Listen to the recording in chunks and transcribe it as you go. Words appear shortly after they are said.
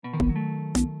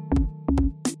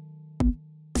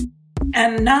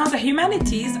And now the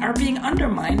humanities are being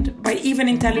undermined by even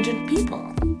intelligent people.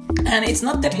 And it's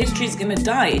not that history is going to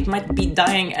die. It might be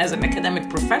dying as an academic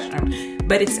profession,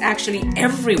 but it's actually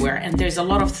everywhere, and there's a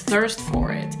lot of thirst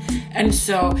for it. And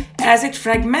so as it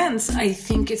fragments, I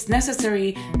think it's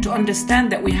necessary to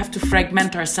understand that we have to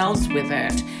fragment ourselves with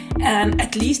it and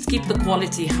at least keep the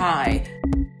quality high.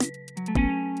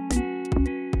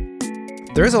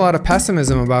 There is a lot of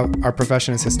pessimism about our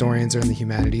profession as historians or in the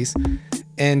humanities.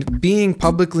 And being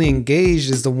publicly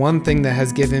engaged is the one thing that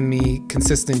has given me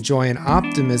consistent joy and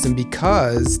optimism,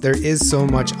 because there is so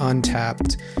much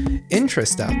untapped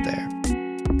interest out there.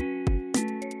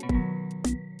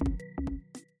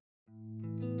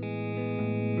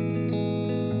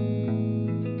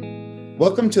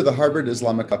 Welcome to the Harvard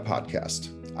Islamica podcast.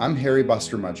 I'm Harry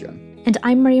Basturmajian. And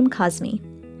I'm Mariam Kazmi.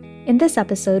 In this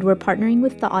episode, we're partnering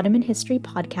with the Ottoman History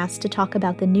podcast to talk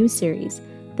about the new series,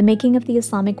 The Making of the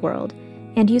Islamic World,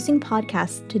 and using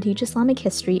podcasts to teach Islamic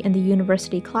history in the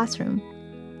university classroom.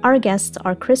 Our guests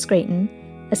are Chris Gratien,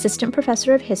 Assistant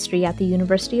Professor of History at the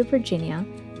University of Virginia,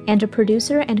 and a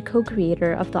producer and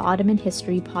co-creator of the Ottoman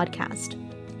History podcast.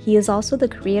 He is also the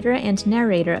creator and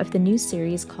narrator of the new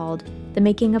series called The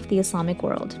Making of the Islamic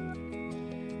World.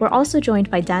 We're also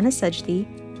joined by Dana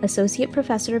Sajdi, Associate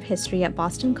Professor of History at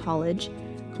Boston College,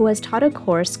 who has taught a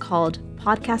course called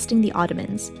Podcasting the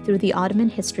Ottomans through the Ottoman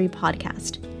History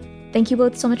podcast. Thank you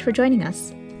both so much for joining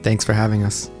us. Thanks for having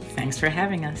us. Thanks for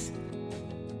having us.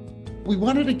 We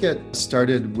wanted to get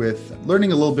started with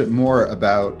learning a little bit more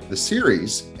about the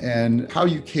series and how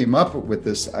you came up with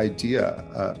this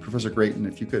idea. Professor Gratien,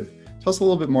 if you could tell us a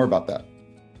little bit more about that.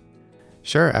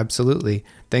 Sure, absolutely.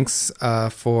 Thanks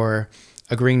for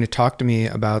agreeing to talk to me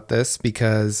about this,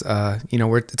 because it's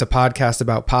a podcast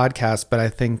about podcasts, but I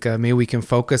think maybe we can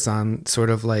focus on sort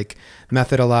of like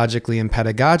methodologically and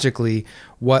pedagogically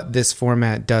what this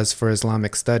format does for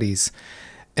Islamic studies.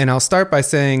 And I'll start by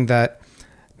saying that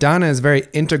Dana is very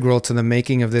integral to the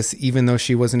making of this, even though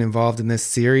she wasn't involved in this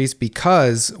series,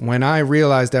 because when I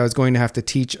realized I was going to have to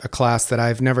teach a class that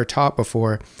I've never taught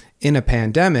before in a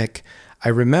pandemic, I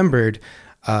remembered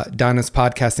Dana's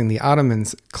Podcasting the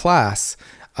Ottomans class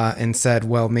and said,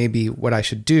 well, maybe what I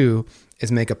should do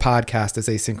is make a podcast as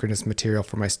asynchronous material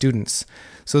for my students.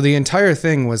 So the entire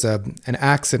thing was an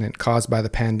accident caused by the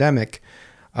pandemic,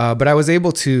 but I was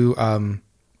able to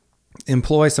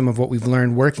employ some of what we've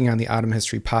learned working on the Ottoman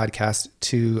History podcast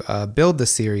to build the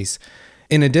series,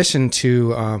 in addition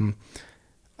to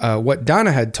what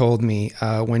Dana had told me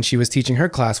when she was teaching her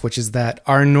class, which is that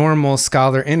our normal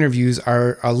scholar interviews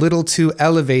are a little too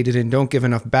elevated and don't give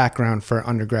enough background for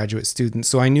undergraduate students.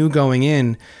 So I knew going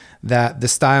in that the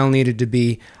style needed to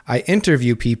be, I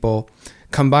interview people,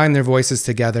 combine their voices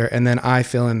together, and then I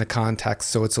fill in the context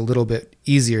so it's a little bit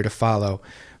easier to follow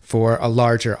for a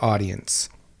larger audience.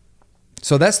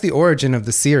 So that's the origin of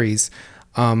the series.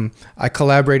 I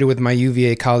collaborated with my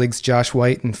UVA colleagues Josh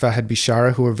White and Fahed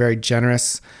Bishara, who were very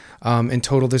generous. In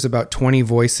total, there's about 20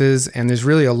 voices, and there's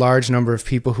really a large number of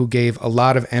people who gave a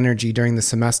lot of energy during the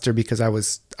semester, because I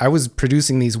was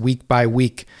producing these week by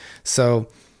week. So,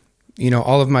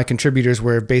 all of my contributors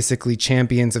were basically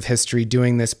champions of history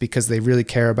doing this because they really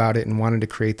care about it and wanted to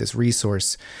create this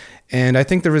resource. And I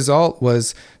think the result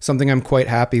was something I'm quite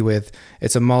happy with.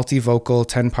 It's a multivocal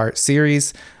 10-part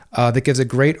series that gives a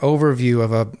great overview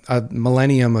of a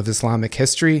millennium of Islamic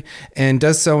history, and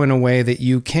does so in a way that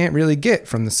you can't really get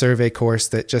from the survey course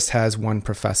that just has one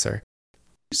professor.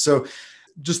 So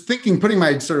just putting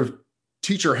my sort of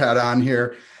teacher hat on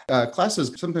here,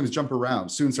 classes sometimes jump around.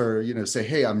 Students are, say,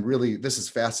 hey, this is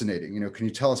fascinating. Can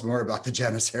you tell us more about the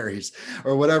Janissaries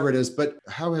or whatever it is? But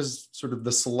how has sort of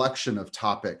the selection of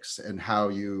topics and how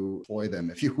you employ them,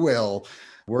 if you will,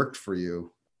 worked for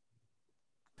you?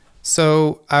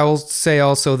 So I will say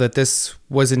also that this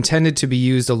was intended to be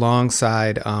used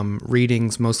alongside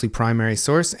readings, mostly primary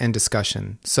source, and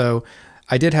discussion. So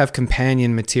I did have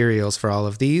companion materials for all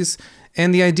of these.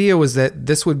 And the idea was that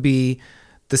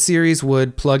the series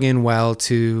would plug in well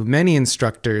to many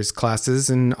instructors'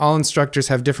 classes, and all instructors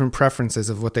have different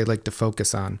preferences of what they like to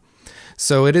focus on.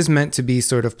 So it is meant to be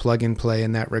sort of plug and play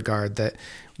in that regard, that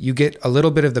you get a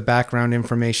little bit of the background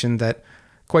information that,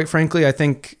 quite frankly, I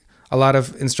think a lot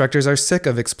of instructors are sick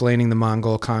of explaining the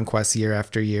Mongol conquest year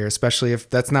after year, especially if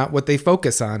that's not what they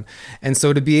focus on. And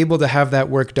so to be able to have that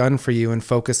work done for you and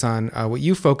focus on what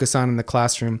you focus on in the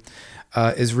classroom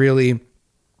is really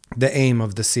the aim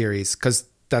of the series, because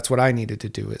that's what I needed to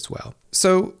do as well.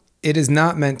 So it is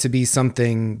not meant to be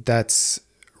something that's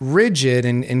rigid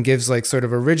and gives like sort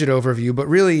of a rigid overview, but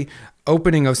really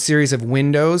opening a series of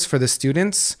windows for the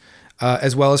students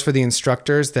as well as for the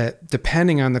instructors, that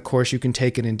depending on the course, you can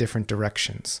take it in different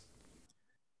directions.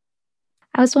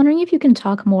 I was wondering if you can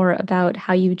talk more about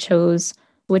how you chose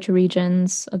which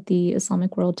regions of the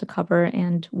Islamic world to cover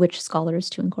and which scholars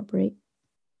to incorporate.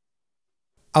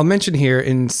 I'll mention here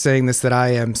in saying this that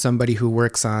I am somebody who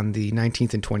works on the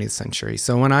 19th and 20th century.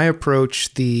 So when I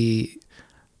approach the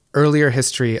earlier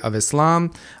history of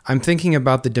Islam, I'm thinking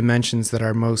about the dimensions that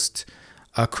are most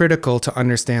critical to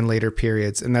understand later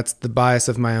periods. And that's the bias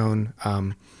of my own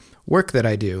work that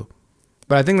I do.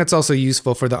 But I think that's also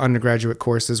useful for the undergraduate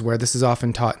courses where this is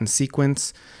often taught in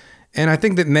sequence. And I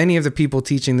think that many of the people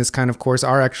teaching this kind of course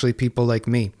are actually people like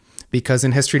me, because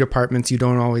in history departments, you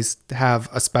don't always have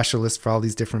a specialist for all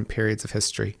these different periods of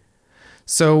history.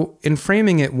 So in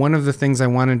framing it, one of the things I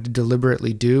wanted to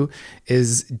deliberately do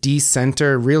is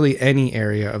decenter really any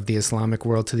area of the Islamic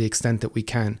world to the extent that we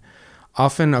can.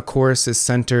 Often a course is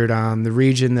centered on the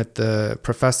region that the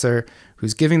professor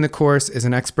who's giving the course is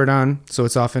an expert on. So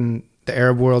it's often the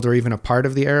Arab world or even a part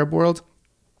of the Arab world.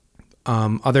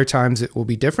 Other times it will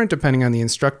be different depending on the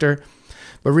instructor.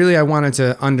 But really, I wanted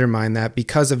to undermine that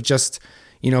because of just,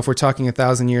 if we're talking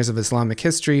 1,000 years of Islamic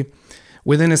history,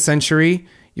 within a century,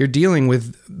 you're dealing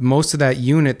with most of that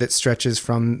unit that stretches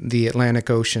from the Atlantic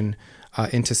Ocean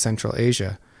into Central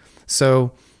Asia.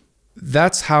 So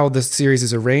that's how the series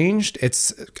is arranged.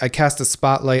 I cast a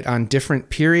spotlight on different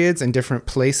periods and different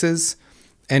places,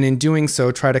 and in doing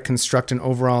so, try to construct an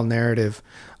overall narrative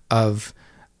of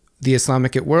the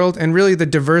Islamic world and really the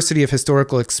diversity of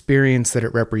historical experience that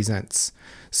it represents.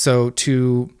 So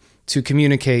to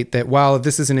communicate that while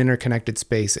this is an interconnected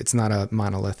space, it's not a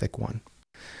monolithic one.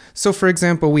 So for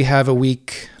example, we have a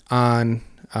week on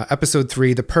episode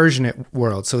 3, the Persianate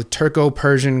world. So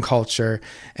Turco-Persian culture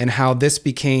and how this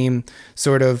became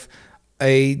sort of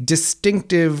a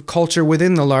distinctive culture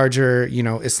within the larger,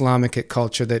 Islamic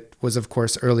culture that was, of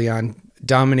course, early on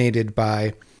dominated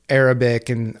by Arabic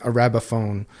and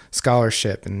Arabophone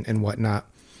scholarship and whatnot.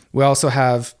 We also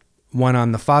have one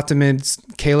on the Fatimids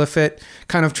Caliphate,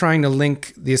 kind of trying to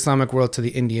link the Islamic world to the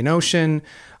Indian Ocean.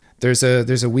 There's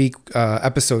a week,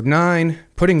 episode 9,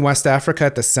 putting West Africa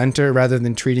at the center rather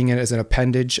than treating it as an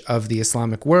appendage of the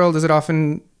Islamic world as it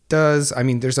often does. I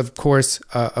mean, there's of course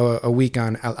a week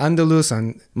on Al-Andalus,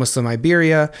 on Muslim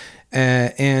Iberia,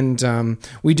 and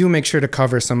we do make sure to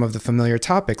cover some of the familiar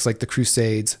topics like the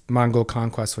Crusades, Mongol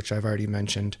conquest, which I've already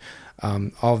mentioned.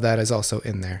 All of that is also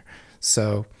in there.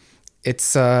 So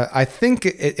it's I think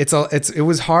it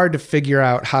was hard to figure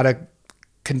out how to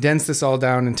condense this all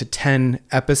down into 10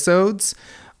 episodes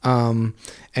and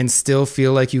still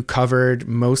feel like you covered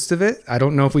most of it. I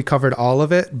don't know if we covered all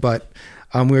of it, but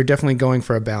we were definitely going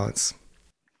for a balance.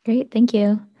 Great, thank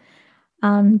you.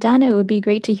 Dana, it would be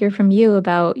great to hear from you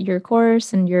about your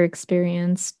course and your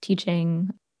experience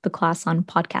teaching the class on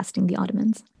podcasting the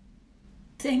Ottomans.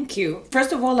 Thank you.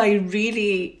 First of all, I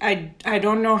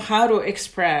don't know how to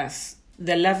express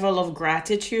the level of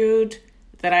gratitude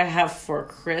that I have for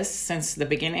Chris since the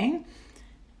beginning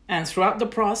and throughout the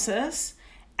process.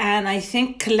 And I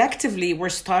think collectively we're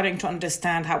starting to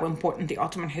understand how important the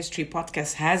Ottoman History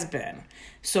podcast has been.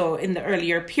 So in the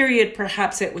earlier period,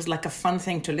 perhaps it was like a fun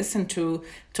thing to listen to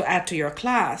add to your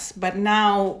class. But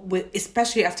now,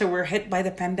 especially after we're hit by the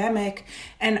pandemic,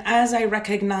 and as I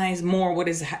recognize more what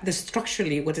is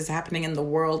happening in the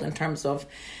world in terms of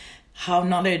how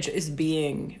knowledge is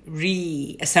being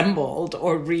reassembled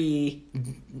or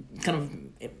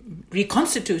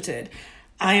reconstituted,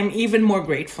 I am even more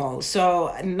grateful.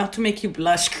 So not to make you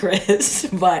blush, Chris,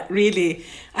 but really,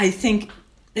 I think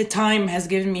the time has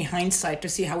given me hindsight to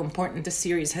see how important the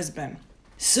series has been.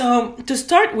 So to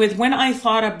start with, when I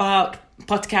thought about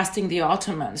podcasting the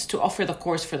Ottomans to offer the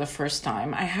course for the first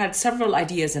time, I had several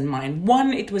ideas in mind.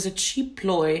 One, it was a cheap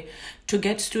ploy to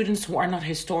get students who are not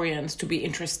historians to be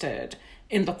interested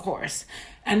in the course.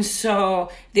 And so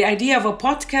the idea of a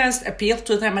podcast appealed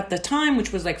to them at the time,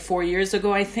 which was like 4 years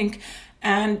ago, I think.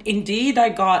 And indeed, I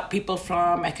got people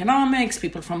from economics,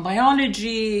 people from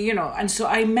biology, and so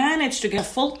I managed to get a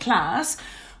full class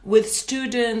with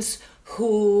students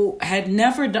who had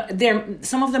never done,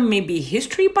 some of them may be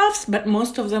history buffs, but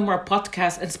most of them were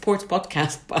podcast and sports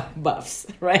podcast buffs,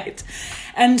 right?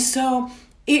 And so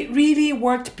it really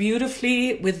worked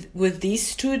beautifully with these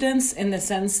students in the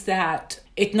sense that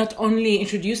it not only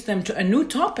introduced them to a new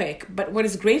topic, but what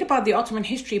is great about the Ottoman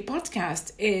History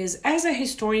podcast is, as a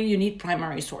historian, you need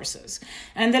primary sources.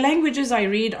 And the languages I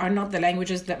read are not the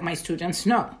languages that my students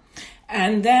know.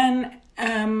 And then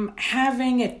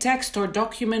having a text or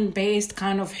document-based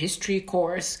kind of history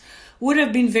course would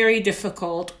have been very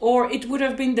difficult, or it would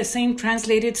have been the same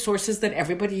translated sources that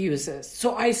everybody uses.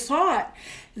 So I thought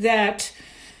that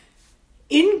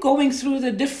in going through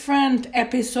the different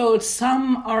episodes,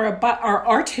 some are about our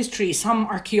art history, some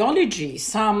archaeology,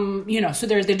 some, so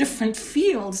there's the different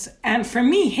fields. And for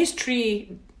me,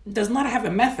 history does not have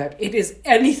a method. It is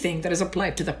anything that is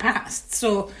applied to the past.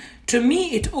 So to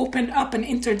me, it opened up an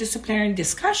interdisciplinary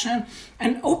discussion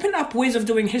and opened up ways of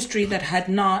doing history that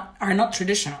are not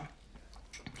traditional.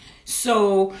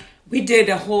 So we did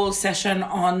a whole session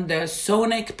on the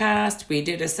Sonic past. We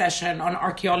did a session on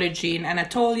archaeology in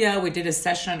Anatolia. We did a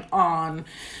session on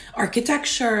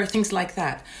architecture, things like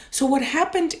that. So what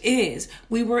happened is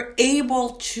we were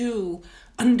able to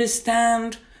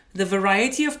understand the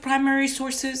variety of primary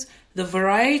sources, the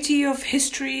variety of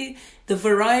history, the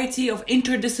variety of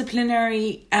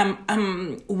interdisciplinary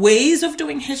ways of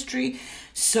doing history.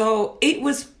 So it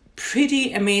was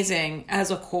pretty amazing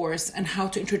as a course, and how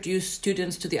to introduce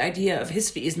students to the idea of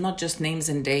history is not just names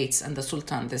and dates and the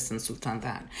Sultan this and Sultan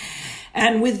that.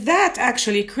 And with that,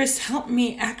 actually, Chris helped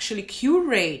me actually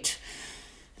curate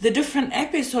the different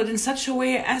episodes in such a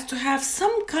way as to have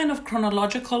some kind of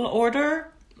chronological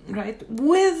order, right,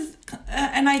 with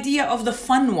an idea of the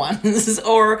fun ones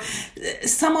or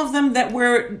some of them that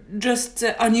were just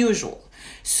unusual.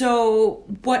 So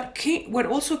what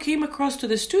also came across to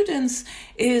the students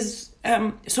is,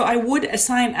 so I would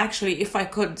assign, actually, if I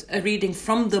could, a reading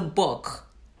from the book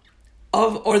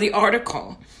or the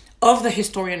article of the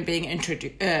historian being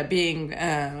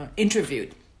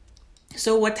interviewed.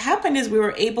 So what happened is we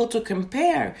were able to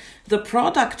compare the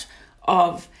product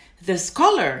of the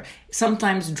scholar,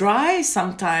 sometimes dry,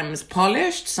 sometimes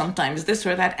polished, sometimes this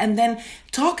or that, and then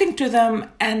talking to them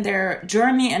and their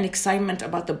journey and excitement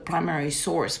about the primary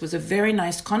source was a very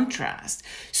nice contrast.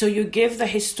 So you give the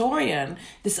historian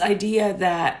this idea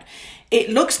that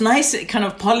it looks nice, kind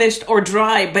of polished or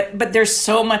dry, but there's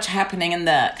so much happening in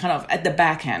the kind of at the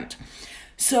back end.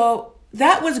 So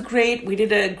that was great. We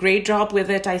did a great job with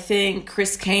it. I think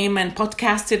Chris came and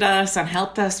podcasted us and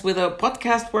helped us with a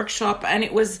podcast workshop. And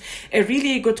it was a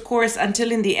really good course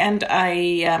until in the end,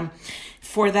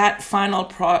 for that final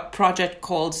project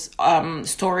called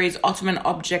Stories Ottoman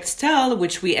Objects Tell,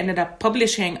 which we ended up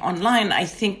publishing online, I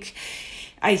think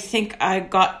I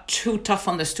got too tough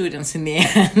on the students in the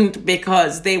end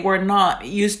because they were not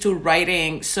used to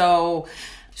writing so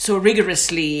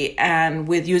rigorously and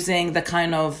with using the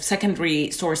kind of secondary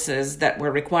sources that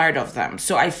were required of them.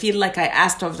 So I feel like I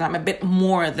asked of them a bit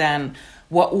more than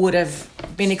what would have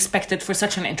been expected for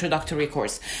such an introductory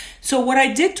course. So what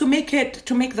I did to make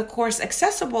the course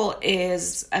accessible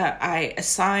is I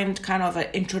assigned kind of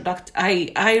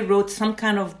I wrote some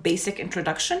kind of basic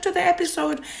introduction to the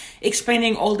episode,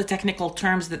 explaining all the technical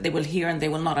terms that they will hear and they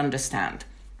will not understand.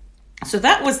 So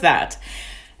that was that.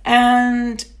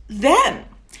 And then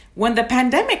when the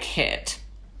pandemic hit,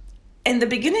 in the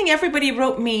beginning, everybody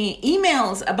wrote me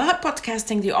emails about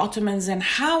podcasting the Ottomans and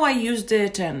how I used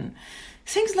it and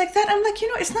things like that. I'm like,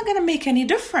 it's not going to make any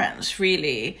difference,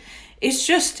 really. It's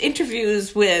just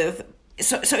interviews with...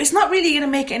 So it's not really going to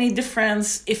make any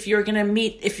difference if you're going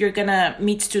to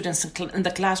meet students in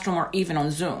the classroom or even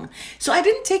on Zoom. So I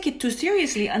didn't take it too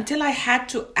seriously until I had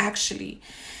to actually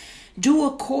do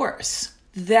a course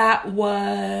that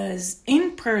was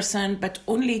in person, but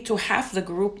only to half the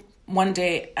group one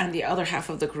day and the other half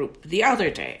of the group the other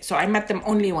day. So I met them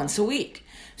only once a week.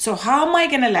 So how am I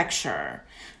going to lecture?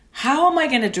 How am I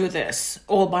going to do this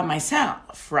all by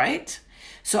myself, right?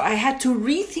 So I had to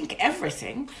rethink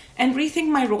everything and rethink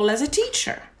my role as a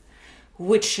teacher,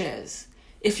 which is,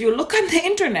 if you look on the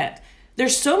internet,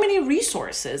 there's so many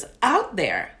resources out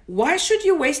there. Why should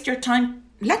you waste your time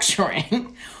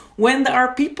lecturing when there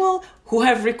are people who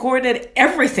have recorded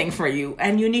everything for you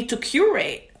and you need to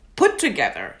curate, put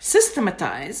together,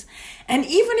 systematize, and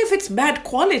even if it's bad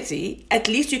quality, at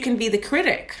least you can be the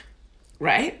critic,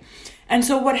 right? And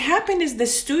so what happened is the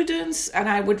students, and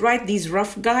I would write these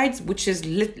rough guides, which is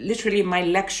literally my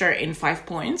lecture in 5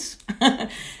 points,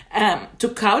 to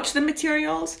couch the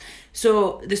materials.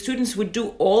 So the students would do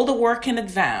all the work in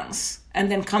advance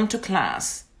and then come to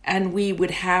class, and we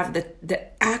would have the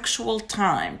actual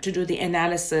time to do the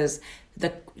analysis,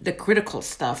 the critical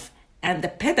stuff, and the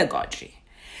pedagogy.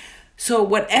 So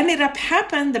what ended up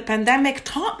happening, the pandemic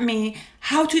taught me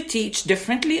how to teach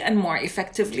differently and more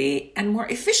effectively and more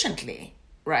efficiently,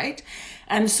 right?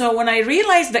 And so when I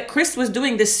realized that Chris was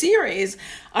doing this series,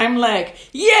 I'm like,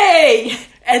 yay!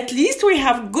 At least we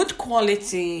have good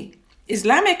quality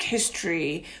Islamic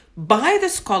history by the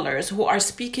scholars who are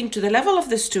speaking to the level of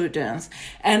the students,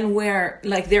 and where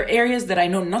like there are areas that I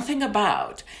know nothing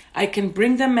about, I can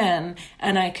bring them in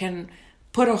and I can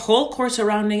put a whole course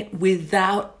around it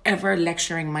without ever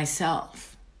lecturing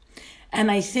myself. And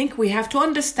I think we have to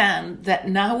understand that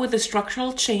now with the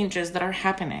structural changes that are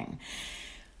happening,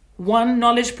 one,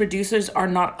 knowledge producers are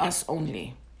not us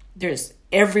only. There's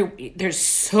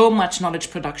so much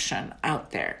knowledge production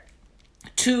out there.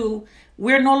 Two,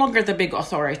 we're no longer the big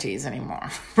authorities anymore,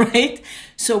 right?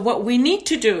 So what we need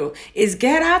to do is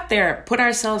get out there, put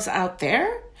ourselves out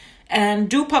there, and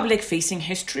do public-facing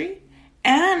history,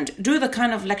 and do the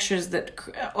kind of lectures that,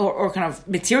 or kind of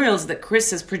materials that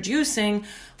Chris is producing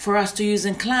for us to use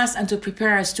in class and to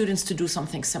prepare our students to do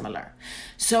something similar.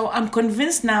 So I'm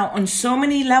convinced now on so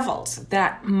many levels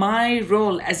that my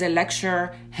role as a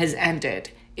lecturer has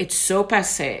ended. It's so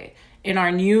passé. In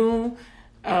our new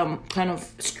kind of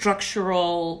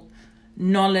structural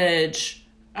knowledge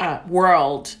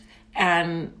world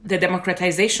and the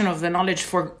democratization of the knowledge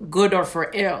for good or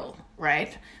for ill,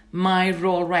 right? My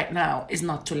role right now is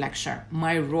not to lecture.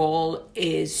 My role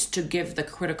is to give the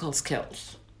critical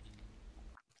skills.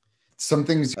 Some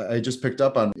things I just picked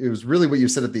up on, it was really what you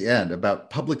said at the end about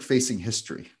public-facing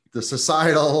history, the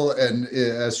societal and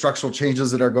structural changes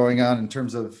that are going on in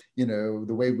terms of, the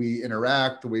way we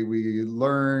interact, the way we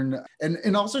learn,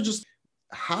 and also just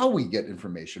how we get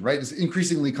information, right? It's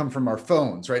increasingly come from our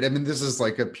phones, right? I mean, this is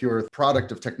like a pure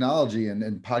product of technology,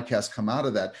 and podcasts come out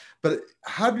of that. But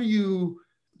how do you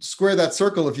square that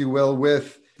circle, if you will,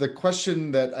 with the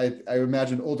question that I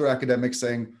imagine older academics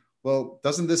saying, well,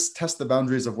 doesn't this test the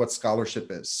boundaries of what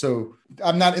scholarship is? So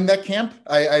I'm not in that camp.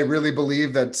 I really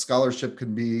believe that scholarship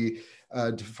can be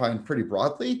defined pretty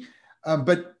broadly.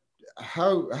 But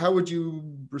how would you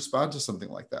respond to something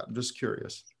like that? I'm just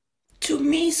curious. To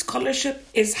me, scholarship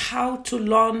is how to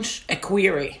launch a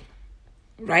query,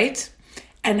 right?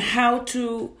 And how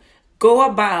to go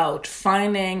about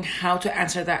finding how to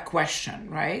answer that question,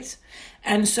 right?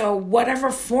 And so whatever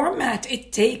format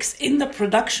it takes in the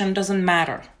production doesn't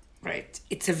matter, right?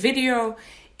 It's a video,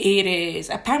 it is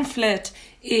a pamphlet,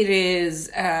 it is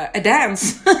a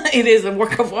dance, it is a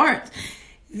work of art.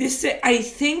 I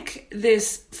think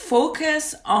this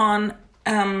focus on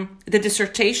the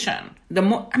dissertation,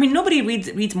 nobody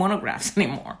reads monographs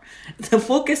anymore. The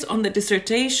focus on the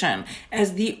dissertation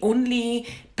as the only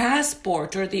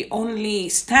passport or the only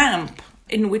stamp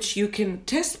in which you can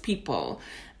test people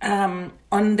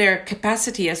on their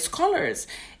capacity as scholars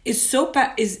is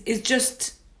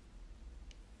just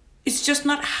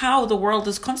not how the world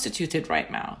is constituted right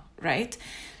now, right?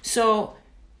 So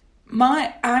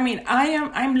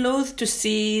I'm loath to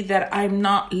see that I'm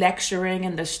not lecturing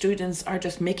and the students are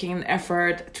just making an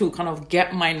effort to kind of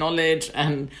get my knowledge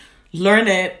and learn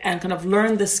it and kind of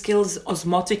learn the skills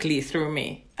osmotically through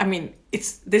me. I mean,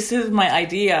 this is my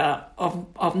idea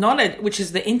of knowledge, which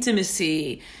is the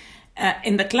intimacy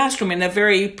in the classroom in a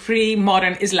very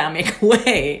pre-modern Islamic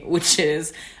way, which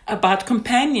is about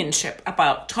companionship,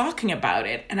 about talking about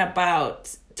it, and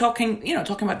about talking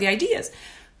about the ideas.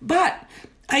 But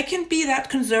I can be that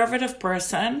conservative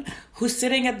person who's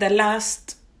sitting at the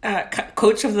last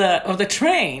coach of the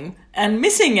train and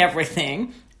missing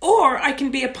everything, or I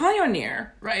can be a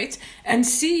pioneer, right? And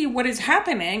see what is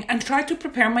happening and try to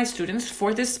prepare my students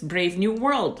for this brave new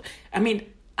world. I mean,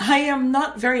 I am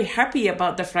not very happy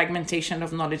about the fragmentation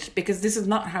of knowledge because this is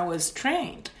not how I was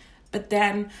trained. But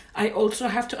then I also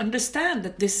have to understand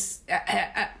that this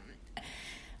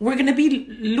we're going to be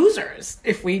losers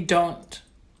if we don't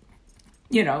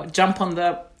jump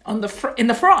in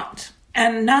the front.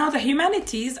 And now the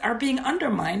humanities are being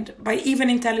undermined by even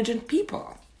intelligent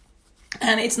people.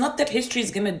 And it's not that history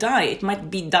is going to die. It might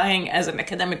be dying as an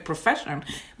academic profession,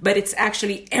 but it's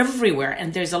actually everywhere.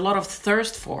 And there's a lot of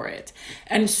thirst for it.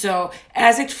 And so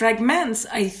as it fragments,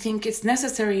 I think it's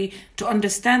necessary to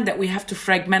understand that we have to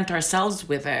fragment ourselves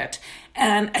with it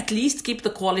and at least keep the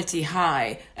quality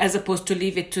high, as opposed to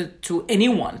leave it to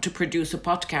anyone to produce a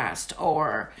podcast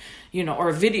or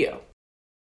a video.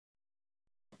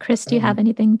 Chris, do you have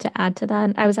anything to add to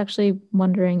that? I was actually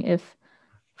wondering if,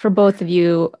 for both of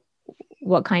you,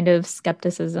 what kind of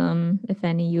skepticism, if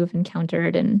any, you've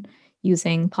encountered in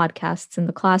using podcasts in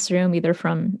the classroom, either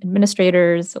from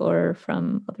administrators or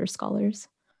from other scholars?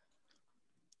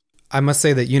 I must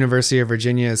say that University of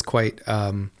Virginia is quite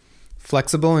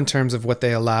flexible in terms of what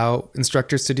they allow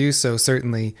instructors to do. So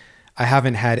certainly I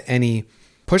haven't had any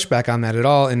pushback on that at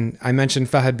all. And I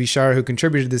mentioned Fahad Bishara, who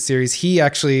contributed to this series. He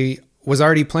actually was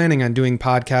already planning on doing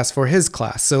podcasts for his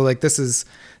class. So this is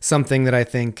something that I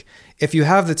think if you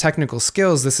have the technical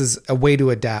skills, this is a way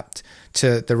to adapt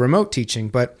to the remote teaching.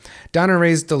 But Donna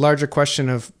raised the larger question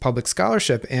of public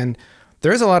scholarship, and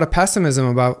there is a lot of pessimism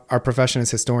about our profession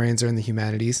as historians or in the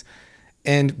humanities.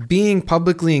 And being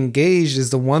publicly engaged is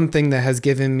the one thing that has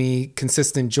given me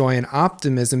consistent joy and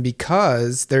optimism,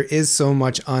 because there is so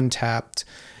much untapped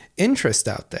interest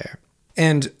out there.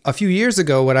 And a few years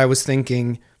ago, what I was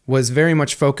thinking was very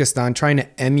much focused on trying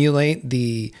to emulate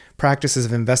the practices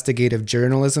of investigative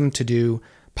journalism to do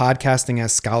podcasting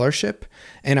as scholarship.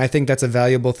 And I think that's a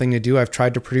valuable thing to do. I've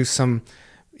tried to produce some,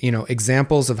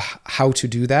 examples of how to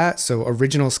do that. So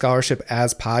original scholarship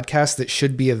as podcasts that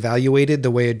should be evaluated the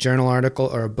way a journal article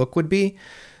or a book would be.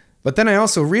 But then I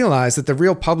also realized that the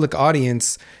real public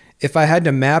audience, if I had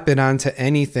to map it onto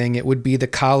anything, it would be the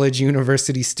college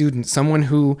university student, someone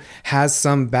who has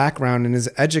some background and is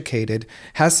educated,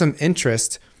 has some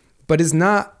interest, but is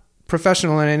not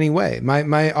professional in any way.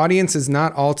 My audience is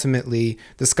not ultimately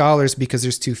the scholars because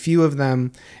there's too few of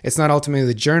them. It's not ultimately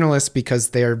the journalists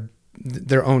because they're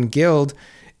their own guild.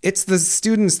 It's the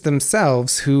students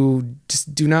themselves who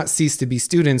just do not cease to be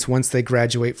students once they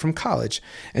graduate from college.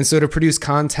 And so to produce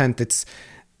content that's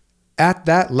at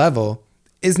that level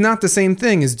is not the same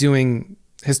thing as doing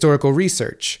historical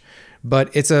research, but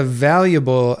it's a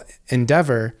valuable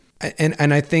endeavor.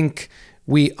 And I think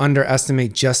we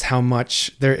underestimate just how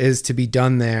much there is to be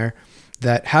done there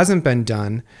that hasn't been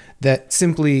done, that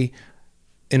simply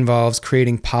involves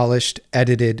creating polished,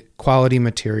 edited, quality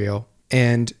material,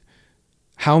 and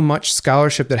how much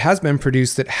scholarship that has been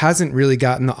produced that hasn't really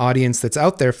gotten the audience that's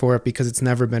out there for it because it's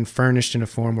never been furnished in a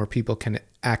form where people can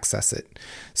access it.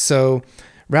 So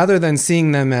rather than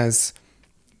seeing them as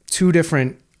two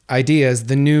different ideas,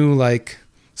 the new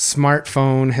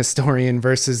smartphone historian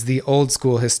versus the old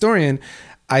school historian,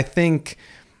 I think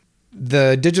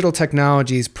the digital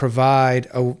technologies provide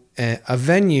a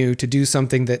venue to do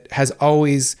something that has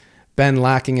always been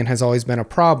lacking and has always been a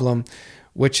problem,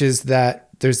 which is that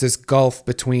there's this gulf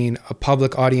between a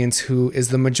public audience who is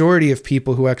the majority of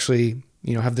people who actually,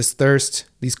 have this thirst,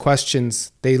 these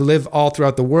questions. They live all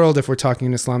throughout the world if we're talking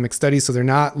in Islamic studies, so they're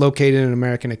not located in an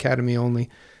American academy only.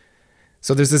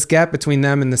 So there's this gap between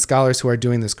them and the scholars who are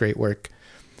doing this great work.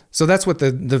 So that's what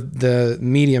the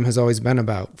medium has always been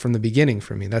about from the beginning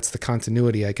for me. That's the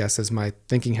continuity, I guess, as my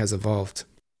thinking has evolved.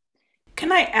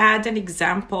 Can I add an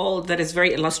example that is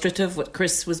very illustrative of what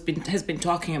Chris has been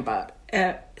talking about?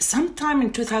 Sometime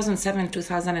in 2007,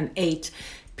 2008,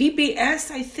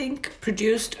 PBS, I think,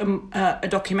 produced a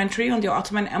documentary on the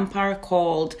Ottoman Empire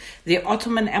called The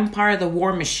Ottoman Empire, the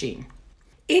War Machine.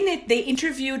 In it, they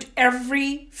interviewed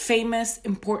every famous,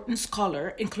 important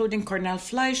scholar, including Cornel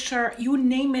Fleischer, you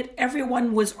name it,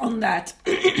 everyone was on that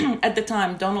at the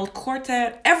time. Donald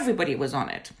Quartet, everybody was on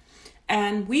it.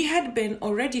 And we had been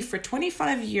already for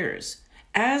 25 years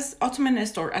as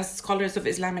Ottomanists or as scholars of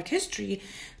Islamic history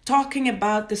talking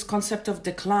about this concept of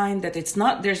decline, that it's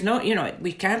not, there's no,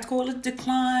 we can't call it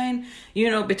decline,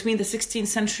 between the 16th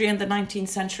century and the 19th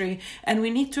century, and we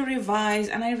need to revise.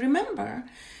 And I remember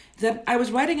that I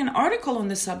was writing an article on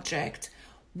the subject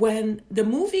when the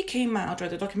movie came out or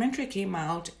the documentary came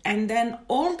out, and then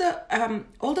all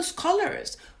the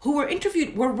scholars who were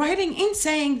interviewed were writing in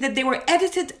saying that they were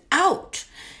edited out.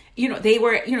 They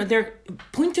were, their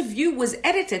point of view was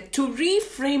edited to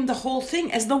reframe the whole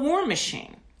thing as the war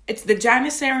machine. It's the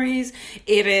Janissaries.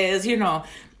 It is, the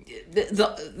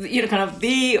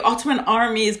Ottoman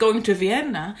army is going to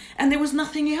Vienna, and there was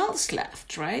nothing else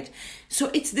left, right? So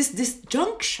it's this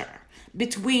disjuncture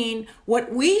between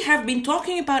what we have been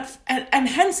talking about, and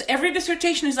hence every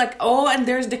dissertation is like, and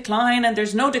there's decline and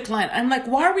there's no decline. I'm like,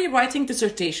 why are we writing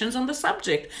dissertations on the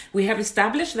subject? We have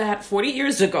established that 40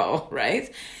 years ago,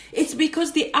 right? It's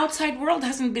because the outside world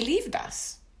hasn't believed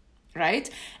us, right?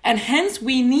 And hence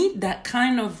we need that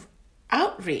kind of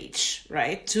outreach,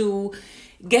 right? To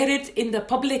get it in the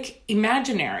public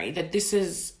imaginary that this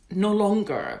is no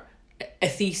longer a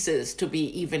thesis to be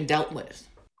even dealt with.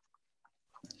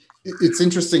 It's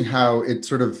interesting how it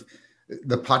sort of,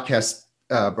 the podcast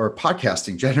or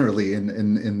podcasting generally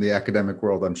in the academic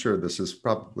world, I'm sure this is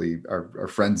probably our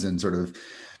friends in sort of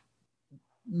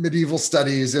medieval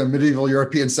studies and medieval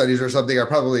European studies or something are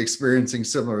probably experiencing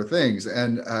similar things.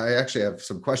 And I actually have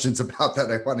some questions about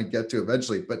that I want to get to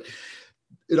eventually, but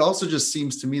it also just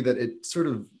seems to me that it sort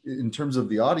of, in terms of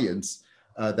the audience,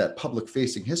 that public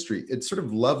facing history, it sort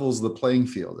of levels the playing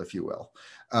field, if you will.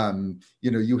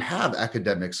 You have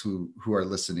academics who are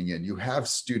listening in, you have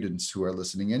students who are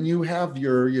listening in, you have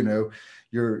your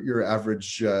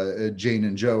average Jane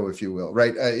and Joe, if you will,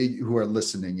 right? Who are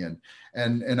listening in.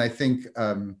 And I think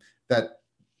that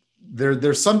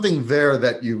there's something there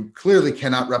that you clearly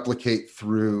cannot replicate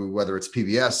through whether it's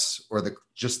PBS or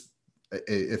just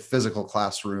a physical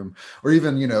classroom, or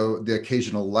even, the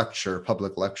occasional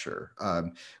public lecture,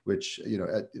 which,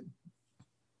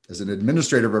 as an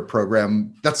administrator of a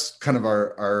program, that's kind of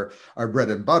our bread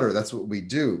and butter. That's what we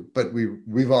do. But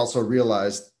we've also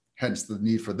realized, hence the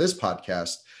need for this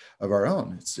podcast of our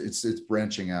own. It's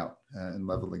branching out and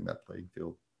leveling that playing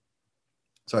field.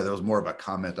 Sorry, that was more of a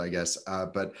comment, I guess,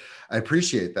 but I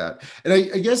appreciate that. And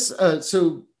I guess,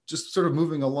 so just sort of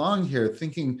moving along here,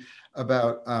 thinking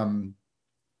about,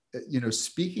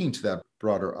 speaking to that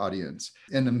broader audience.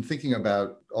 And I'm thinking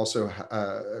about also,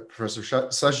 Professor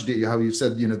Sajdi, how you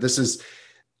said,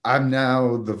 I'm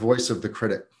now the voice of the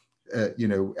critic,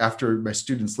 after my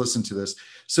students listen to this.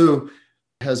 So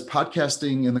has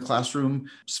podcasting in the classroom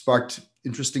sparked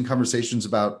interesting conversations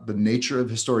about the nature of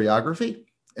historiography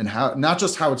and how, not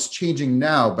just how it's changing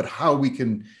now, but how we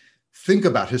can think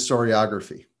about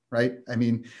historiography, right? I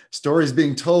mean, stories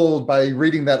being told by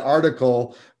reading that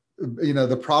article,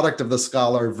 the product of the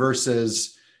scholar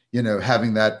versus,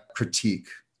 having that critique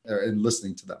and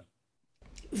listening to them.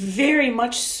 Very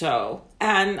much so.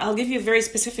 And I'll give you a very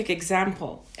specific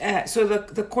example. So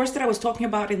the course that I was talking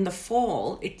about in the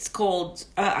fall, it's called,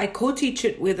 I co-teach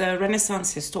it with a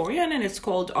Renaissance historian, and it's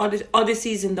called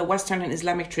Odysseys in the Western and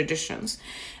Islamic Traditions.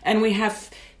 And we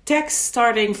have texts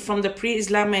starting from the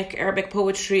pre-Islamic Arabic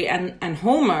poetry and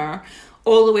Homer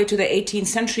all the way to the 18th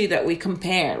century that we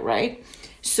compare, right?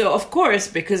 So, of course,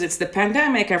 because it's the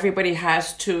pandemic, everybody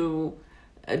has to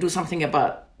do something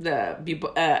about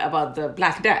the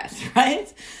Black Death,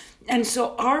 right? And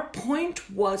so our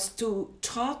point was to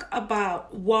talk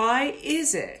about why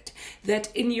is it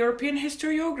that in European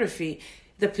historiography,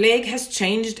 the plague has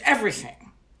changed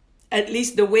everything, at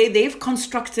least the way they've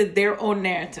constructed their own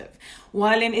narrative.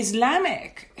 While in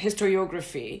Islamic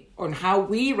historiography, on how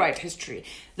we write history,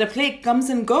 the plague comes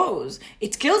and goes.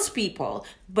 It kills people,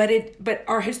 but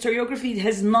our historiography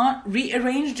has not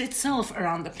rearranged itself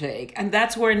around the plague. And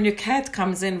that's where Nuket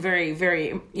comes in very,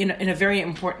 very, in a very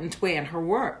important way in her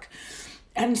work.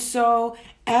 And so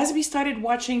as we started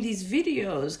watching these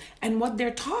videos and what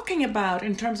they're talking about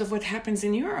in terms of what happens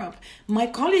in Europe, my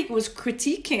colleague was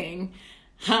critiquing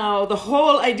how the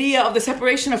whole idea of the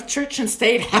separation of church and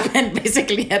state happened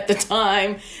basically at the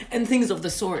time and things of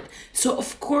the sort. So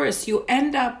of course you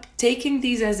end up taking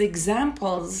these as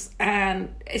examples and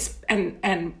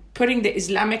putting the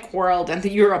Islamic world and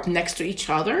the Europe next to each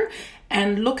other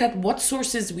and look at what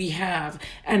sources we have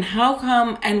and how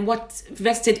come and what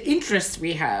vested interests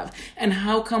we have and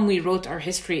how come we wrote our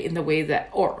history in the way that,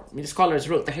 or the scholars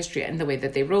wrote the history in the way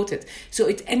that they wrote it. So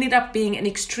it ended up being an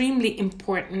extremely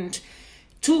important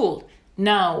tool.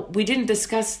 Now, we didn't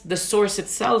discuss the source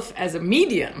itself as a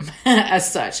medium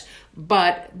as such,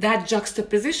 but that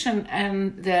juxtaposition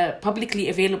and the publicly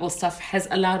available stuff has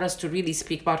allowed us to really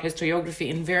speak about historiography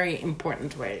in very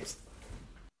important ways.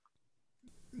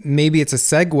 Maybe it's a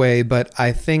segue, but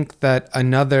I think that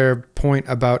another point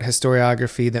about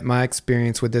historiography that my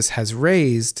experience with this has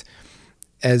raised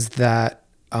is that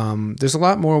there's a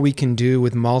lot more we can do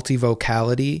with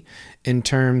multivocality in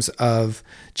terms of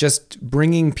just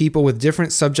bringing people with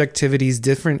different subjectivities,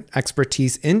 different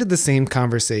expertise into the same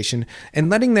conversation and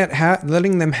letting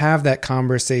them have that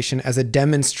conversation as a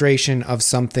demonstration of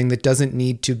something that doesn't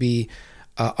need to be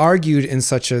argued in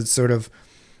such a sort of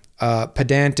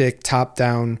pedantic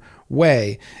top-down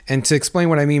way. And to explain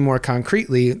what I mean more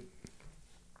concretely,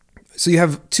 so you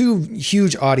have two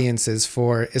huge audiences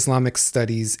for Islamic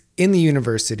studies in the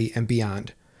university and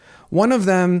beyond. One of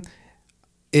them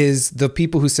is the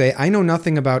people who say, I know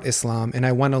nothing about Islam and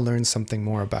I want to learn something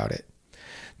more about it.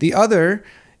 The other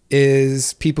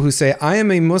is people who say, I am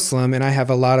a Muslim and I have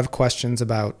a lot of questions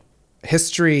about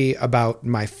history, about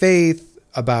my faith,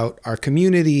 about our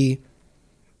community.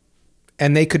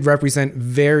 And they could represent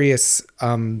various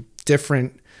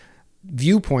different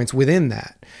viewpoints within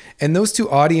that. And those two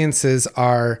audiences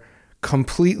are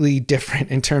completely different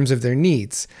in terms of their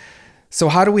needs. So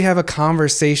how do we have a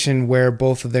conversation where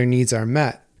both of their needs are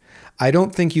met? I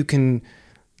don't think you can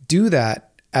do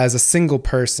that as a single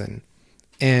person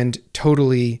and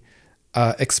totally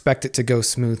expect it to go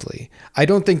smoothly. I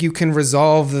don't think you can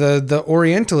resolve the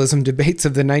Orientalism debates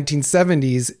of the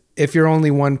 1970s if you're only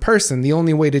one person. The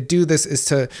only way to do this is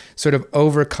to sort of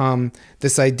overcome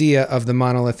this idea of the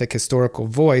monolithic historical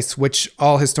voice, which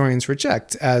all historians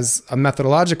reject as a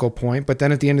methodological point. But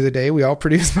then at the end of the day, we all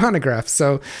produce monographs.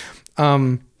 So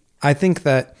I think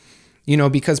that,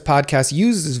 because podcast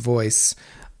uses voice,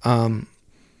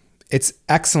 it's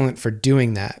excellent for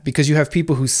doing that because you have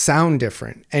people who sound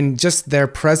different, and just their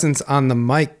presence on the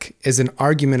mic is an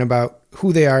argument about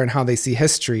who they are and how they see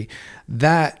history.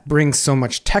 That brings so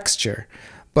much texture.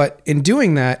 But in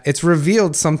doing that, it's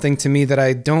revealed something to me that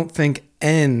I don't think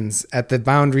ends at the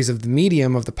boundaries of the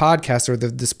medium of the podcast or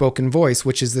the spoken voice,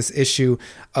 which is this issue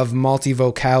of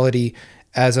multivocality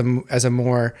as a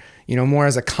more, more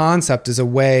as a concept, as a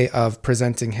way of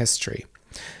presenting history.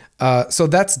 So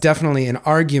that's definitely an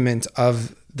argument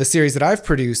of the series that I've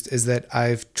produced, is that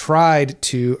I've tried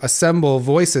to assemble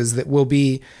voices that will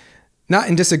be not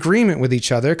in disagreement with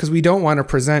each other, because we don't want to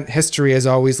present history as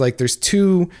always like there's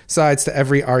two sides to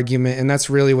every argument, and that's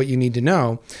really what you need to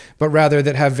know, but rather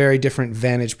that have very different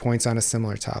vantage points on a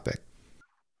similar topic.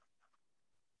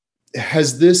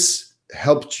 Has this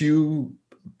helped you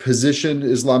position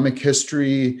Islamic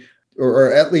history,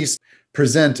 or at least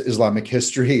present Islamic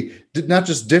history, not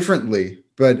just differently,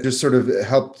 but just sort of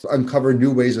help uncover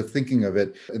new ways of thinking of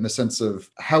it in the sense of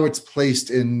how it's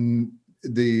placed in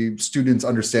the students'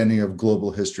 understanding of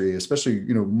global history? Especially,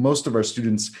 most of our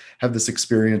students have this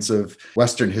experience of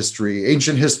Western history,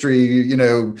 ancient history,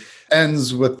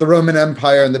 ends with the Roman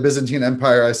Empire and the Byzantine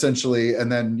Empire, essentially,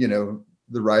 and then,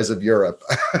 the rise of Europe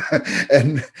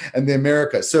and the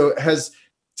America. So has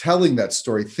telling that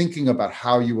story, thinking about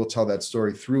how you will tell that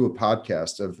story through a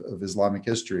podcast of Islamic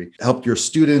history, helped your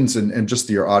students and just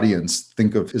your audience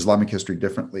think of Islamic history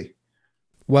differently?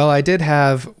 Well, I did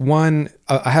have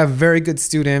I have a very good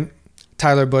student,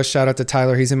 Tyler Bush. Shout out to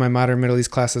Tyler. He's in my Modern Middle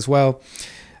East class as well,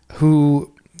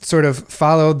 who sort of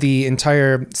followed the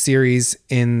entire series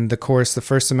in the course, the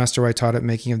first semester where I taught at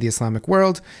Making of the Islamic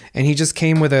World. And he just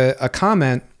came with a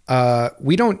comment.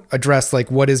 We don't address like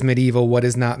what is medieval, what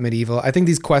is not medieval. I think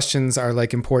these questions are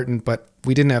like important, but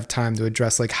we didn't have time to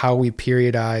address like how we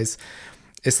periodize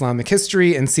Islamic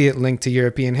history and see it linked to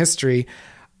European history.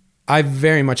 I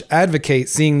very much advocate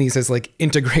seeing these as like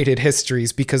integrated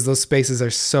histories because those spaces are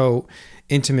so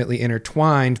intimately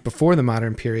intertwined before the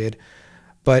modern period.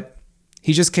 But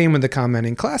he just came with a comment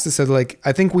in class that said, like,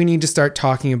 I think we need to start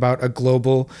talking about a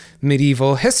global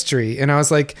medieval history. And I was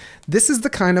like, this is the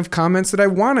kind of comments that I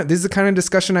want. This is the kind of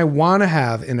discussion I want to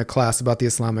have in a class about the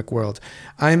Islamic world.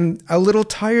 I'm a little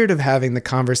tired of having the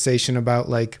conversation about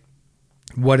like,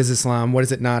 what is Islam? What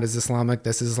is it not? Is Islamic?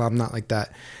 This is Islam, not like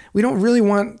that. We don't really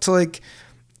want to like,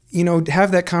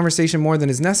 have that conversation more than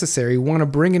is necessary. We want to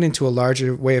bring it into a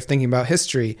larger way of thinking about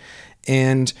history.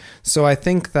 And so I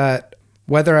think that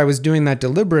whether I was doing that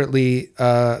deliberately,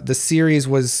 the series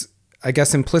was, I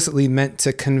guess, implicitly meant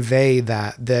to convey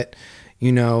that,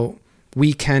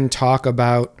 we can talk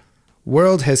about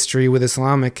world history with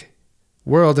Islamic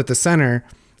world at the center,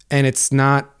 and it's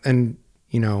not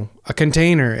a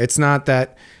container. It's not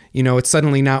that, it's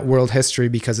suddenly not world history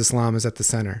because Islam is at the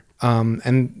center.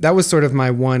 And that was sort of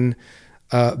my one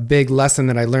big lesson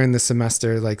that I learned this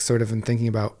semester, like sort of in thinking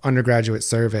about undergraduate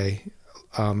survey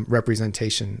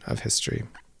representation of history.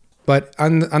 But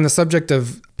on the subject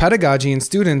of pedagogy and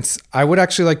students, I would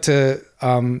actually like to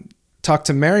talk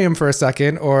to Miriam for a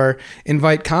second, or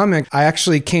invite comment. I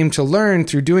actually came to learn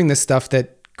through doing this stuff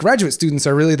that graduate students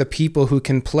are really the people who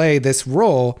can play this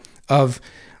role of,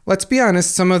 let's be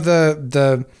honest, some of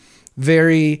the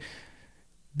very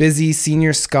busy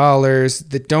senior scholars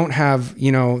that don't have,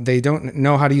 they don't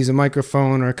know how to use a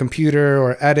microphone or a computer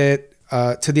or edit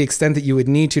to the extent that you would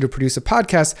need to produce a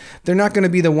podcast. They're not going to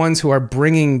be the ones who are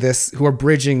bringing this, who are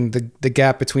bridging the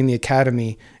gap between the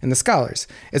academy and the scholars.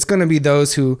 It's going to be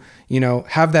those who,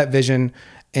 have that vision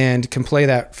and can play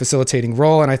that facilitating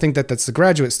role. And I think that that's the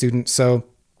graduate student. So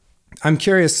I'm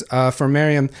curious for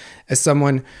Miriam, as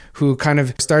someone who kind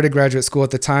of started graduate school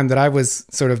at the time that I was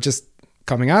sort of just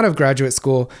coming out of graduate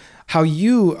school, how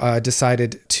you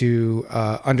decided to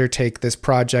undertake this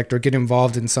project or get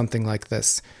involved in something like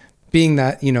this, being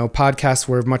that, podcasts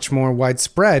were much more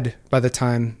widespread by the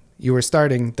time you were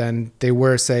starting than they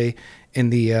were, say, in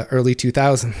the early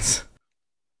 2000s.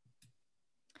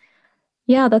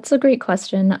 Yeah, that's a great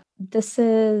question. This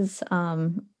is,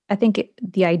 I think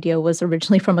the idea was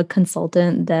originally from a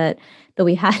consultant that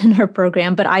we had in our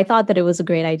program, but I thought that it was a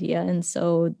great idea. And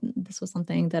so this was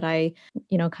something that I,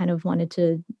 kind of wanted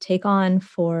to take on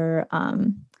for,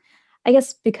 I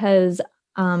guess, because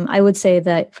I would say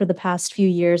that for the past few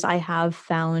years, I have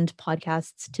found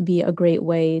podcasts to be a great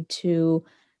way to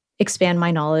expand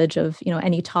my knowledge of,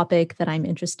 any topic that I'm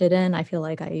interested in. I feel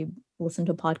like I listen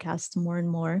to podcasts more and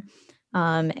more.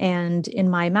 And in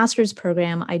my master's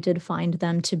program, I did find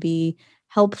them to be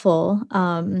helpful,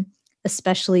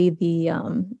 especially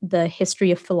the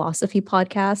History of Philosophy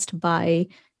podcast by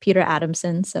Peter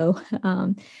Adamson. So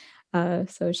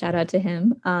So shout out to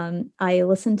him. I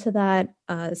listened to that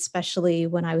especially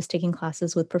when I was taking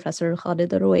classes with Professor Khalid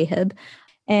Rouaihib.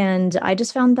 And I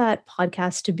just found that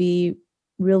podcast to be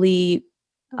really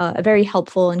a very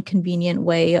helpful and convenient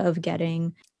way of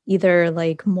getting either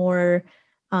like more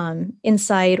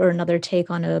insight or another take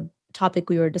on a topic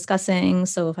we were discussing.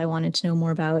 So if I wanted to know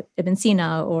more about Ibn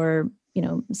Sina or,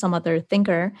 some other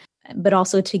thinker, but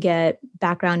also to get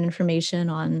background information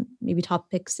on maybe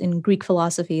topics in Greek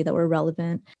philosophy that were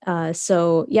relevant.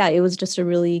 So yeah, it was just a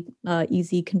really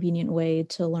easy, convenient way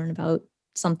to learn about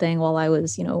something while I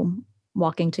was,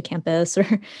 walking to campus or,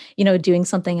 doing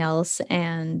something else.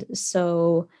 And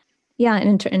so, yeah,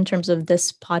 in terms of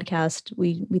this podcast,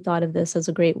 we thought of this as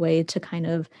a great way to kind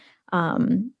of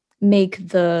make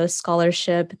the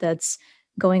scholarship that's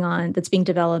going on, that's being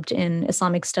developed in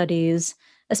Islamic studies,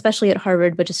 especially at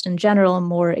Harvard, but just in general,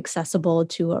 more accessible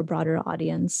to a broader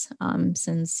audience,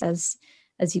 since as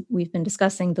we've been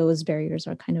discussing, those barriers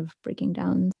are kind of breaking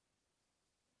down.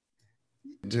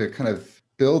 To kind of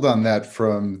build on that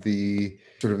from the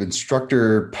sort of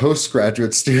instructor,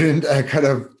 postgraduate student kind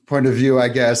of point of view, I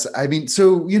guess. I mean,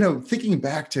 so, thinking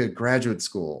back to graduate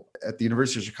school at the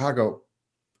University of Chicago,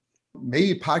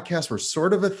 maybe podcasts were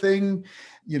sort of a thing.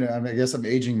 I guess I'm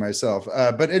aging myself.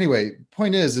 But anyway,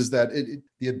 point is that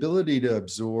the ability to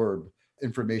absorb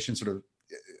information sort of,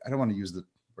 I don't want to use the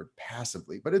word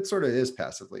passively, but it sort of is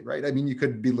passively, right? I mean, you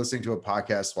could be listening to a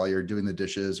podcast while you're doing the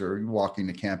dishes or walking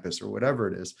to campus or whatever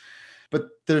it is. But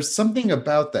there's something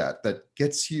about that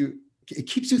gets you, it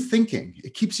keeps you thinking.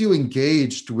 It keeps you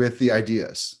engaged with the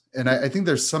ideas. And I think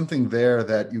there's something there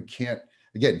that you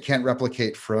can't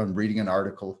replicate from reading an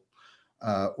article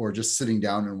or just sitting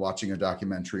down and watching a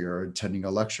documentary or attending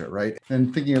a lecture, right?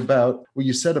 And thinking about what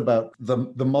you said about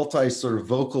the multi sort of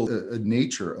vocal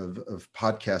nature of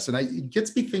podcasts. And it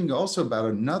gets me thinking also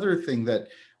about another thing that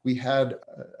we had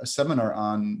a seminar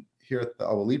on here at the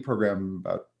Al-Walid program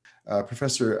about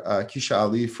Professor Kisha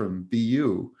Ali from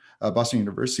BU, Boston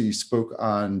University, spoke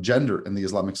on gender in the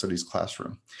Islamic studies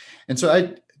classroom. And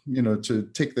so to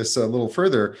take this a little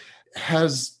further,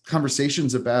 has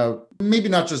conversations about maybe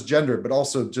not just gender, but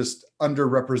also just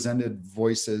underrepresented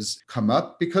voices come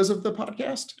up because of the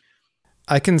podcast?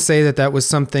 I can say that was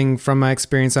something from my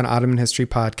experience on Ottoman History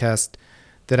Podcast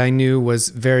that I knew was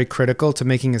very critical to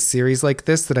making a series like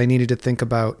this, that I needed to think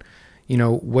about,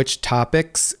 which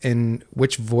topics and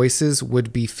which voices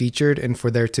would be featured, and for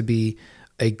there to be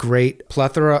a great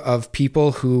plethora of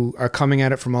people who are coming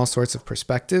at it from all sorts of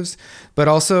perspectives, but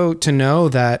also to know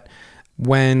that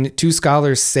when two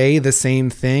scholars say the same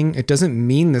thing, it doesn't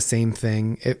mean the same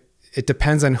thing. It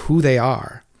depends on who they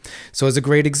are. So as a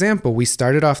great example, we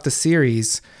started off the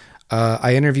series.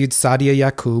 I interviewed Sadia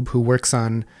Yaqub, who works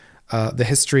on the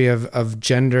history of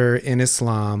gender in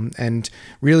Islam and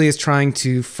really is trying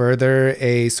to further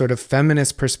a sort of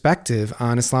feminist perspective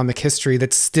on Islamic history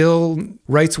that still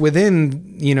writes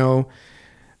within,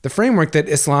 the framework that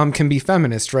Islam can be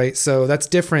feminist, right? So that's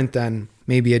different than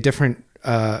maybe a different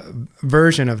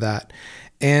version of that.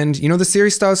 And, the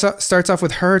series starts off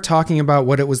with her talking about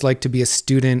what it was like to be a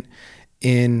student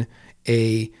in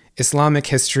a Islamic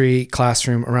history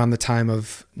classroom around the time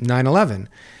of 9/11.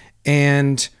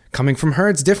 And coming from her,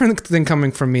 it's different than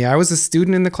coming from me. I was a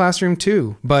student in the classroom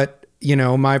too, but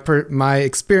my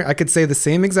experience, I could say the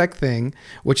same exact thing,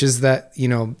 which is that,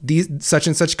 these such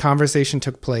and such conversation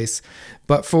took place.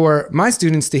 But for my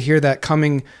students to hear that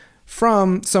coming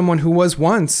from someone who was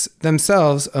once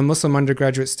themselves a Muslim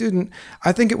undergraduate student,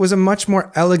 I think it was a much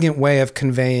more elegant way of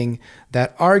conveying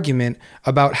that argument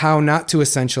about how not to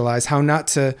essentialize, how not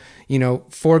to,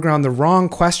 foreground the wrong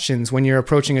questions when you're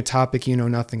approaching a topic you know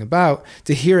nothing about.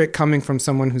 To hear it coming from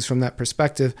someone who's from that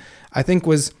perspective, I think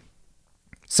was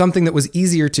something that was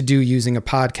easier to do using a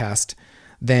podcast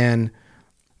than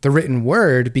the written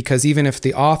word, because even if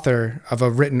the author of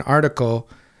a written article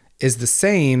is the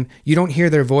same, you don't hear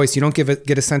their voice. You don't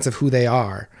get a sense of who they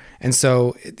are. And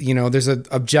so, there's a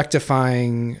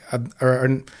objectifying,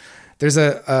 or there's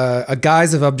a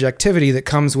guise of objectivity that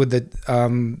comes with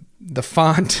the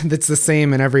font that's the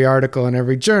same in every article and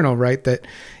every journal, right? That,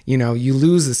 you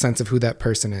lose the sense of who that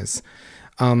person is.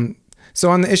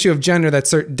 So on the issue of gender, that's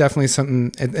definitely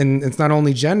something, and it's not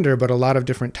only gender, but a lot of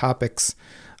different topics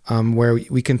where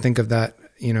we can think of that,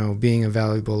 being a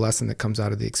valuable lesson that comes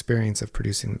out of the experience of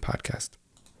producing the podcast.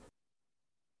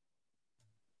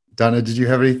 Donna, did you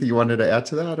have anything you wanted to add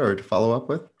to that or to follow up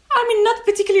with? I mean, not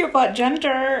particularly about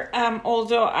gender,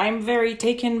 although I'm very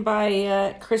taken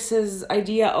by Chris's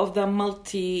idea of the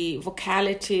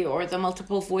multi-vocality or the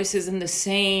multiple voices in the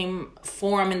same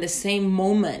form, in the same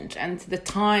moment. And the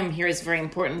time here is very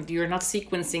important. You're not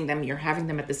sequencing them, you're having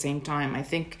them at the same time. I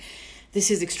think this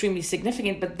is extremely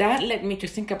significant, but that led me to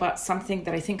think about something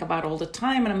that I think about all the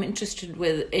time and I'm interested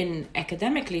in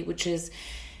academically, which is,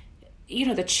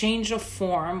 the change of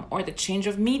form or the change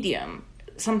of medium.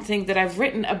 Something that I've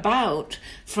written about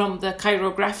from the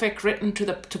chirographic written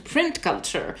to print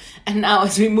culture. And now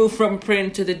as we move from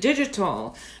print to the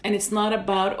digital, and it's not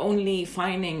about only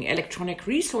finding electronic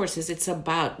resources, it's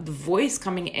about the voice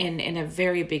coming in a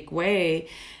very big way.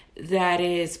 That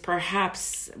is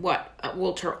perhaps what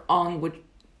Walter Ong would,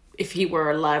 if he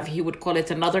were alive, he would call it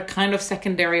another kind of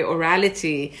secondary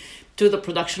orality to the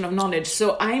production of knowledge.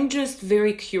 So I'm just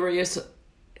very curious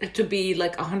to be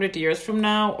like 100 years from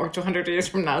now or 200 years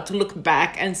from now to look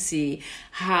back and see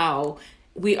how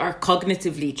we are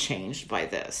cognitively changed by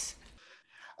this.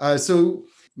 So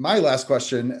my last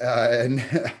question, and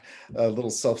a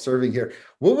little self-serving here,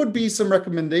 what would be some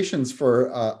recommendations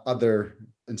for other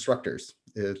instructors?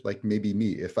 Like maybe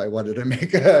me, if I wanted to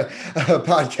make a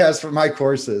podcast for my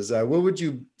courses, what would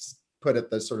you put at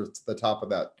the top of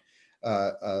that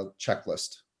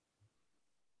checklist?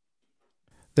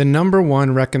 The number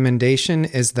one recommendation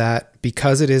is that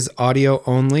because it is audio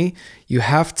only, you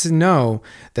have to know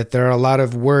that there are a lot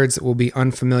of words that will be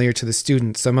unfamiliar to the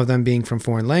student, some of them being from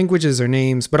foreign languages or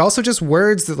names, but also just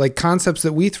words that like concepts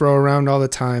that we throw around all the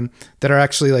time that are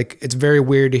actually like, it's very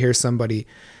weird to hear somebody.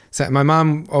 So my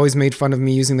mom always made fun of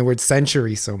me using the word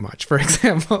century so much, for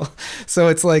example. So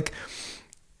it's like,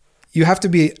 you have to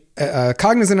be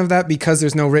cognizant of that because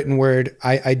there's no written word.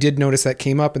 I did notice that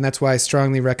came up, and that's why I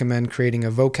strongly recommend creating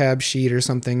a vocab sheet or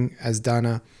something, as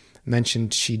Dana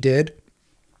mentioned she did.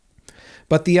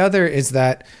 But the other is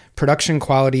that production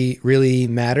quality really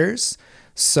matters.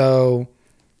 So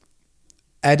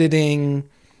editing,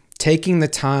 taking the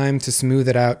time to smooth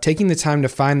it out, taking the time to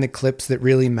find the clips that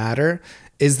really matter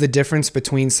is the difference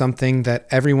between something that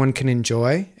everyone can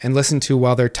enjoy and listen to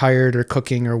while they're tired or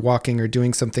cooking or walking or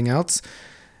doing something else,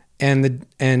 and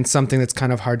something that's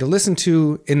kind of hard to listen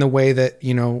to in the way that,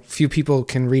 few people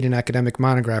can read an academic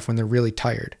monograph when they're really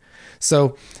tired.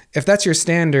 So if that's your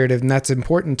standard and that's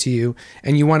important to you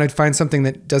and you want to find something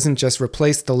that doesn't just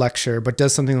replace the lecture but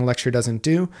does something the lecture doesn't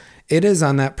do, it is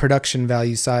on that production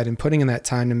value side and putting in that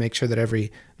time to make sure that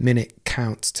every minute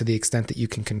counts to the extent that you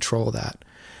can control that.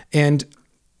 And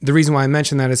the reason why I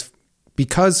mention that is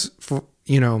because,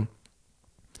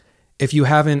 if you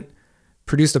haven't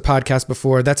produced a podcast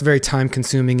before, that's very time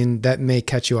consuming and that may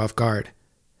catch you off guard.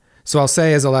 So I'll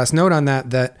say as a last note on that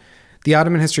the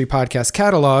Ottoman History Podcast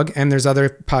catalog, and there's other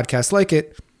podcasts like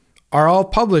it, are all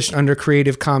published under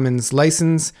Creative Commons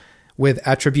license with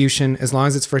attribution. As long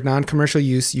as it's for non-commercial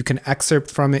use, you can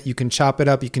excerpt from it, you can chop it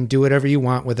up, you can do whatever you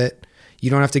want with it. You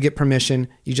don't have to get permission.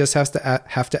 You just have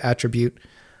to attribute.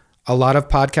 A lot of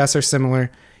podcasts are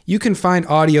similar. You can find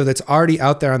audio that's already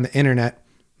out there on the internet,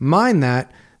 mine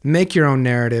that, make your own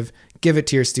narrative, give it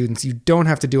to your students. You don't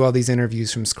have to do all these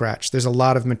interviews from scratch. There's a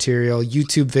lot of material,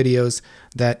 YouTube videos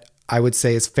that I would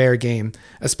say is fair game,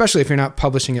 especially if you're not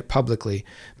publishing it publicly.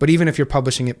 But even if you're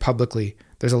publishing it publicly,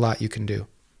 there's a lot you can do.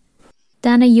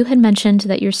 Dana, you had mentioned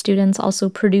that your students also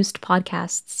produced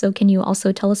podcasts. So can you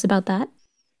also tell us about that?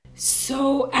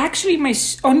 So actually,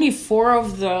 only 4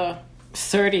 of the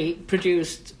 30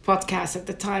 produced podcasts at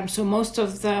the time. So most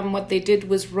of them, what they did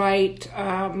was write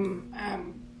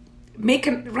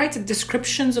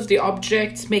descriptions of the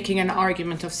objects, making an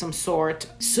argument of some sort.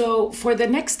 So for the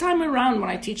next time around when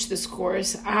I teach this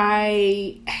course,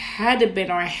 I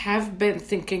have been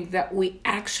thinking that we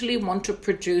actually want to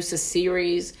produce a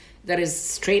series that is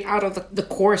straight out of the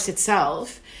course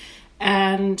itself,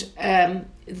 and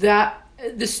that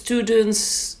the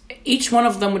students, each one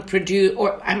of them would produce,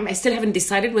 or I still haven't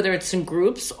decided whether it's in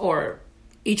groups or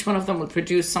each one of them would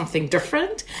produce something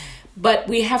different, but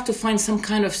we have to find some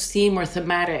kind of theme or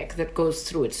thematic that goes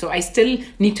through it. So I still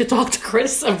need to talk to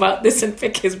Chris about this and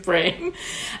pick his brain.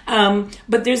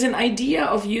 But there's an idea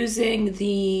of using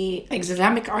the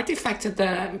Islamic artifact at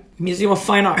the Museum of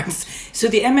Fine Arts. So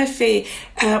the MFA,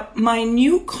 my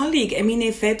new colleague,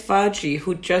 Emine Fetvaji,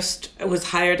 who just was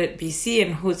hired at BC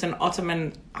and who's an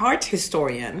Ottoman art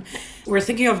historian, we're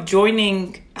thinking of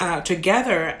joining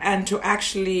together and to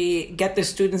actually get the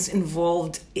students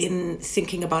involved in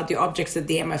thinking about the objects at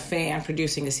the MFA and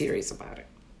producing a series about it.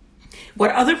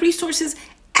 What other resources?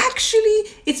 Actually,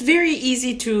 it's very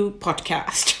easy to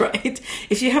podcast, right?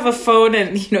 If you have a phone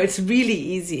and, it's really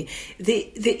easy.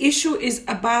 The issue is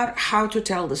about how to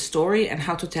tell the story and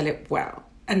how to tell it well.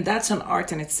 And that's an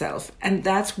art in itself. And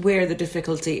that's where the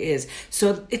difficulty is.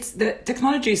 So the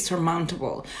technology is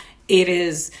surmountable. It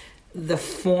is the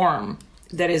form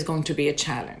that is going to be a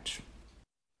challenge.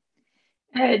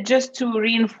 Just to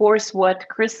reinforce what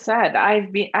Chris said,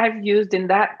 I've used in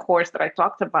that course that I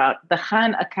talked about, the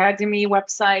Khan Academy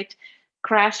website,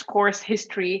 Crash Course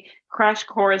History, Crash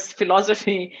Course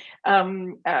Philosophy,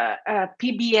 PBS,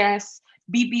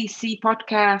 BBC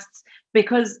podcasts,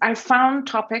 because I found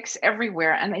topics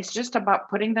everywhere, and it's just about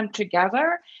putting them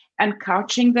together and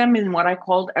couching them in what I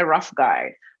called a rough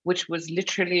guide, which was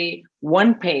literally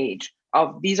one page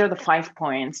of these are the 5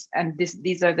 points and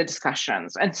these are the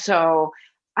discussions. And so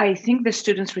I think the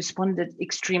students responded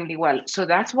extremely well. So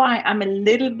that's why I'm a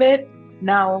little bit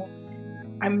now,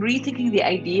 I'm rethinking the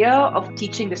idea of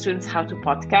teaching the students how to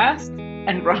podcast,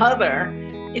 and rather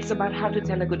it's about how to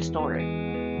tell a good story.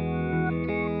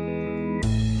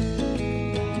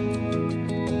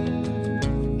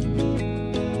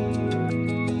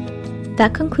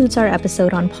 That concludes our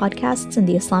episode on podcasts in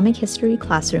the Islamic History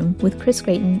Classroom with Chris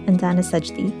Gratton and Dana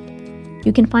Sajdi.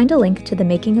 You can find a link to the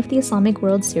Making of the Islamic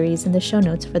World series in the show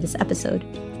notes for this episode.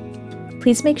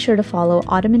 Please make sure to follow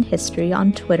Ottoman History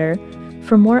on Twitter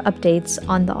for more updates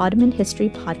on the Ottoman History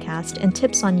podcast and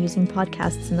tips on using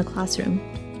podcasts in the classroom.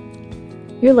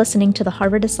 You're listening to the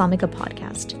Harvard Islamica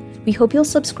podcast. We hope you'll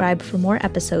subscribe for more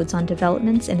episodes on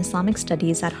developments in Islamic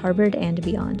studies at Harvard and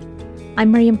beyond.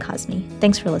 I'm Mariam Kazmi.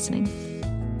 Thanks for listening.